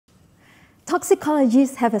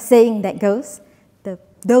toxicologists have a saying that goes, the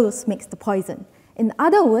dose makes the poison. In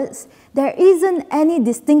other words, there isn't any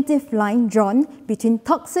distinctive line drawn between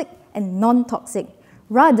toxic and non-toxic.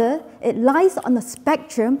 Rather, it lies on the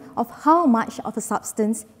spectrum of how much of a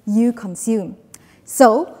substance you consume.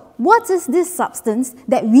 So, what is this substance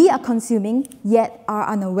that we are consuming yet are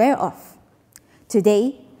unaware of?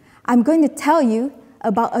 Today, I'm going to tell you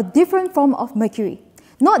about a different form of mercury.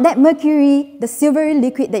 Not that mercury, the silvery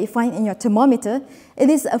liquid that you find in your thermometer. It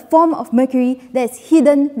is a form of mercury that is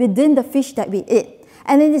hidden within the fish that we eat,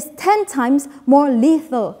 and it is 10 times more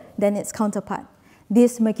lethal than its counterpart.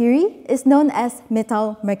 This mercury is known as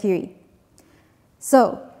methyl mercury.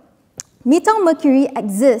 So, methyl mercury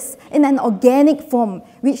exists in an organic form,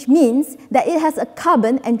 which means that it has a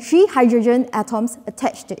carbon and 3 hydrogen atoms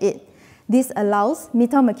attached to it. This allows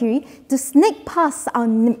methyl mercury to sneak past our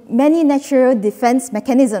many natural defense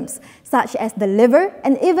mechanisms, such as the liver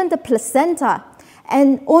and even the placenta,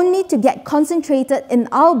 and only to get concentrated in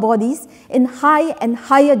our bodies in high and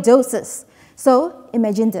higher doses. So,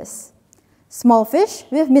 imagine this. Small fish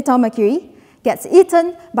with methyl mercury gets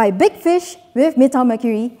eaten by big fish with methyl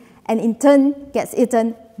mercury, and in turn gets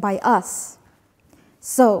eaten by us.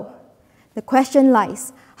 So, the question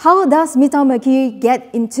lies, how does methyl mercury get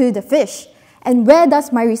into the fish? And where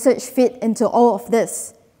does my research fit into all of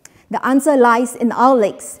this? The answer lies in our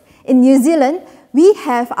lakes. In New Zealand, we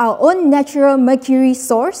have our own natural mercury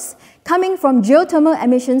source coming from geothermal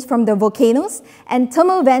emissions from the volcanoes and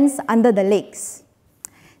thermal vents under the lakes.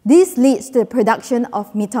 This leads to the production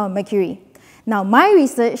of methyl mercury. Now, my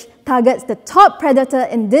research targets the top predator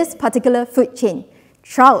in this particular food chain,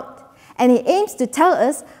 trout, and it aims to tell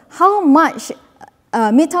us how much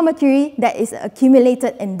methyl mercury that is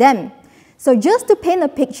accumulated in them. So just to paint a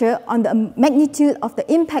picture on the magnitude of the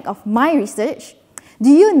impact of my research, do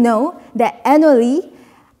you know that annually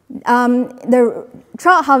the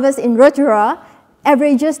trout harvest in Rotorua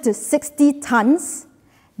averages to 60 tons?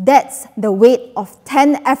 That's the weight of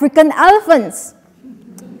 10 African elephants.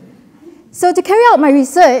 So to carry out my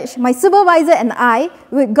research, my supervisor and I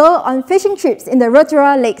would go on fishing trips in the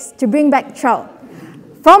Rotorua lakes to bring back trout.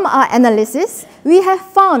 From our analysis, we have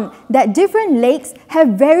found that different lakes have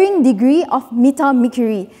varying degree of methyl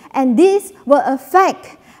mercury, and this will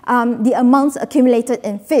affect the amounts accumulated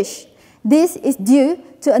in fish. This is due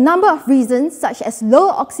to a number of reasons, such as low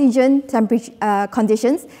oxygen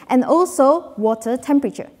conditions and also water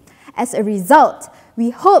temperature. As a result,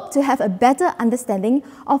 we hope to have a better understanding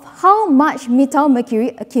of how much methyl mercury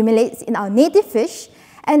accumulates in our native fish,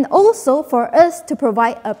 and also for us to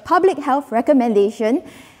provide a public health recommendation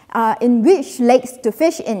in which lakes to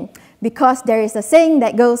fish in, because there is a saying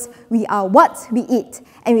that goes, we are what we eat,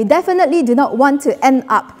 and we definitely do not want to end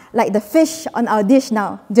up like the fish on our dish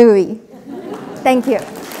now, do we? Thank you.